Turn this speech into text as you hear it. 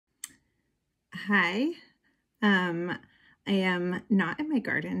Hi. I am not in my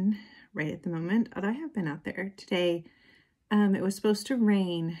garden right at the moment, although I have been out there today. It was supposed to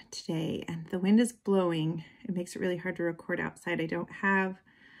rain today and the wind is blowing. It makes it really hard to record outside. I don't have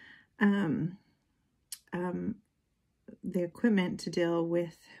the equipment to deal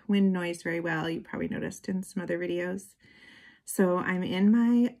with wind noise very well. You probably noticed in some other videos. So I'm in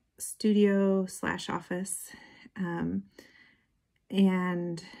my studio / office and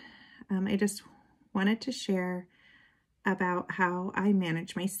I just wanted to share about how I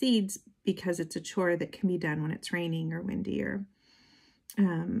manage my seeds because it's a chore that can be done when it's raining or windy or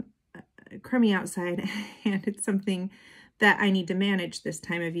crummy outside, and it's something that I need to manage this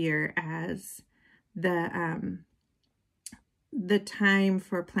time of year as the time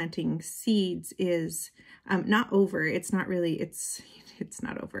for planting seeds is not over. It's not really, it's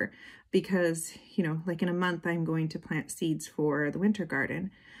not over because, you know, like in a month I'm going to plant seeds for the winter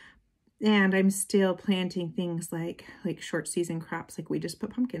garden. And I'm still planting things like short season crops. Like we just put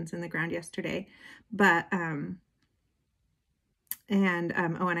pumpkins in the ground yesterday, but, and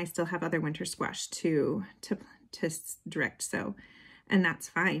I still have other winter squash to direct sow, and that's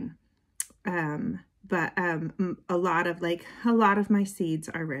fine. But a lot of my seeds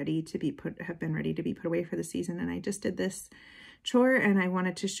are ready to be have been ready to be put away for the season. And I just did this chore and I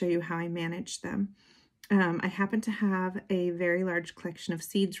wanted to show you how I manage them. I happen to have a very large collection of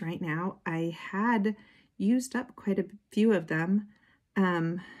seeds right now. I had used up quite a few of them.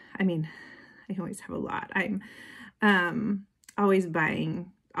 I mean, I always have a lot. I'm always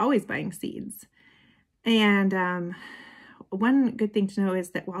buying seeds. And one good thing to know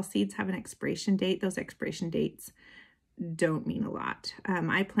is that while seeds have an expiration date, those expiration dates don't mean a lot.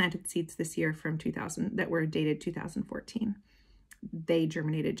 I planted seeds this year from 2000 that were dated 2014. They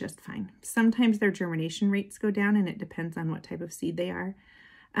germinated just fine. Sometimes their germination rates go down and it depends on what type of seed they are.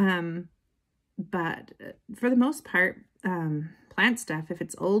 But for the most part, plant stuff, if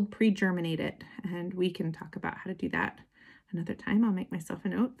it's old, pre-germinate it. And we can talk about how to do that another time. I'll make myself a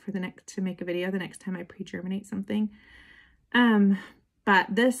note for to make a video the next time I pre-germinate something. But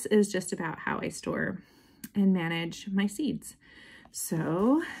this is just about how I store and manage my seeds.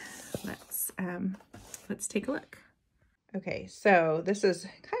 So let's take a look. Okay, so this is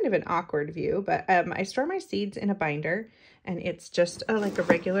kind of an awkward view, but I store my seeds in a binder, and it's just like a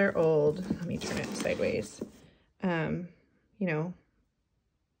regular old, let me turn it sideways, you know,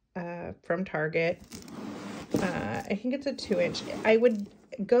 from Target. I think it's a 2-inch. I would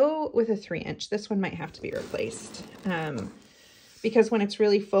go with a 3-inch. This one might have to be replaced because when it's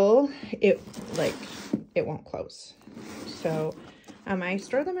really full, it won't close. So I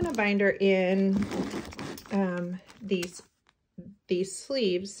store them in a binder in these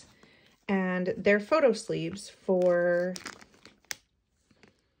sleeves, and they're photo sleeves for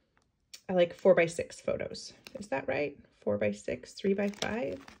like 4x6 photos. Is that right? 4x6,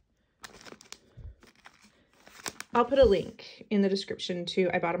 3x5. I'll put a link in the description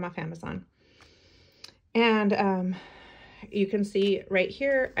I bought them off Amazon. And you can see right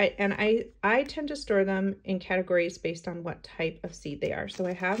here, I tend to store them in categories based on what type of seed they are. So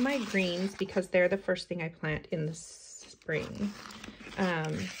I have my greens because they're the first thing I plant in the spring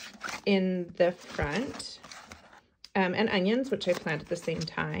in the front, and onions, which I plant at the same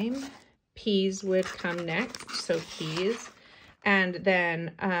time. Peas would come next, so peas. And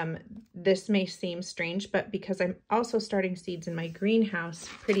then this may seem strange, but because I'm also starting seeds in my greenhouse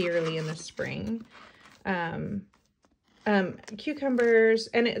pretty early in the spring, cucumbers,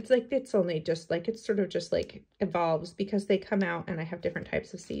 and it's only just like, it's sort of just like evolves because they come out and I have different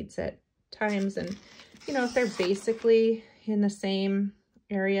types of seeds at times. And, you know, if they're basically in the same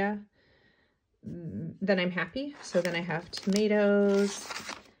area, then I'm happy. So then I have tomatoes,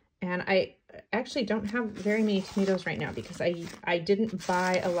 and I actually don't have very many tomatoes right now because I didn't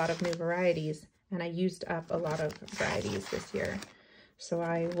buy a lot of new varieties, and I used up a lot of varieties this year. So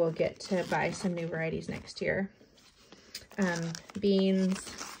I will get to buy some new varieties next year. Beans.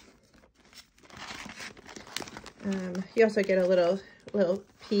 You also get a little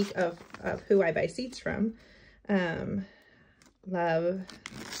peek of who I buy seeds from. Love,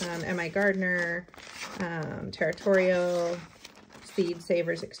 M.I. Gardner, Territorial, Seed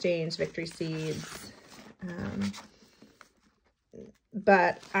Savers Exchange, Victory Seeds.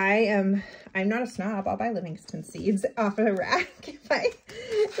 But I'm not a snob. I'll buy Livingston seeds off of a rack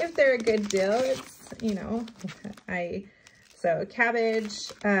if they're a good deal. It's, you know, so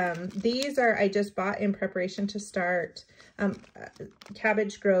cabbage, these are, I just bought in preparation to start.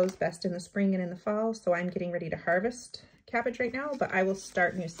 Cabbage grows best in the spring and in the fall, so I'm getting ready to harvest cabbage right now, but I will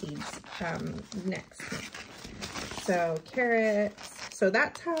start new seeds next month. So carrots, So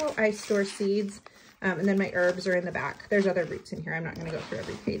that's how I store seeds. And then my herbs are in the back. There's other roots in here. I'm not going to go through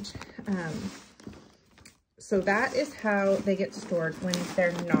every page. So that is how they get stored when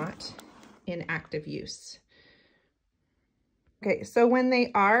they're not in active use. Okay, so when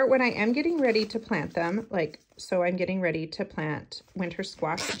I am getting ready to plant them, so I'm getting ready to plant winter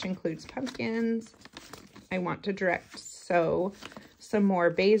squash, which includes pumpkins. I want to direct sow some more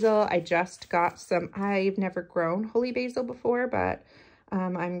basil. I just got some, I've never grown holy basil before, but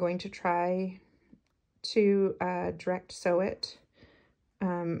I'm going to try to direct sow it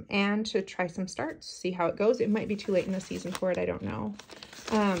and to try some starts, see how it goes. It might be too late in the season for it, I don't know.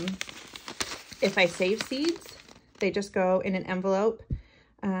 If I save seeds, they just go in an envelope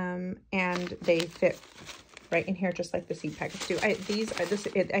and they fit right in here just like the seed packets do. I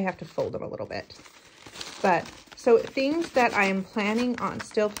have to fold them a little bit. But so things that I'm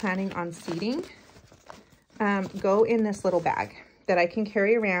still planning on seeding go in this little bag that I can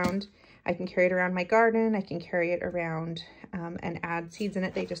carry around. I can carry it around my garden. I can carry it around and add seeds in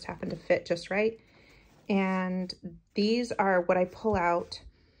it. They just happen to fit just right. And these are what I pull out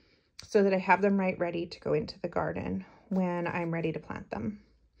so that I have them ready to go into the garden when I'm ready to plant them.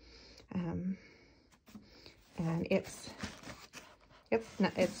 And it's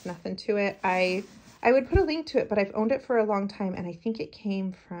nothing to it. I would put a link to it, but I've owned it for a long time, and I think it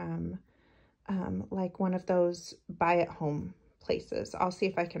came from like one of those buy at home places. I'll see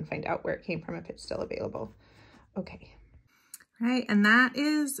if I can find out where it came from, if it's still available. Okay. Right, and that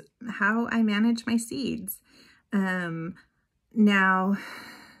is how I manage my seeds. Now,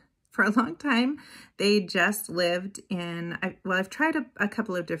 for a long time, they just lived in, I've tried a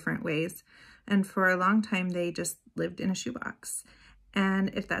couple of different ways, and for a long time, they just lived in a shoebox. And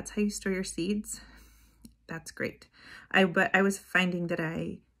if that's how you store your seeds, that's great. But I was finding that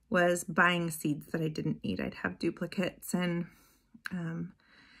I was buying seeds that I didn't need. I'd have duplicates, and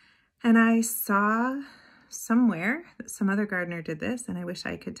I saw somewhere that some other gardener did this, and I wish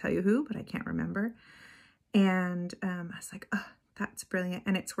I could tell you who, but I can't remember. And I was like, oh, that's brilliant.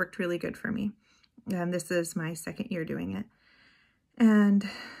 And it's worked really good for me. This is my second year doing it. And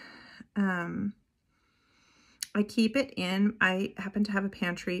I keep it in, I happen to have a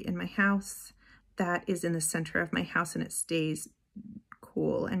pantry in my house that is in the center of my house, and it stays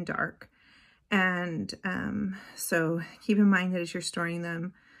cool and dark. And so keep in mind that as you're storing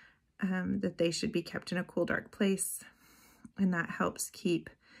them, that they should be kept in a cool, dark place. And that helps keep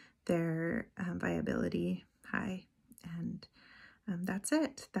their viability high. And that's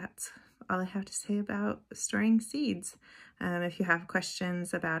it. That's all I have to say about storing seeds. If you have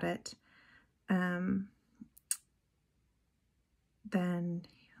questions about it, then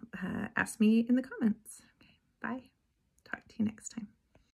ask me in the comments. Okay, bye. Talk to you next time.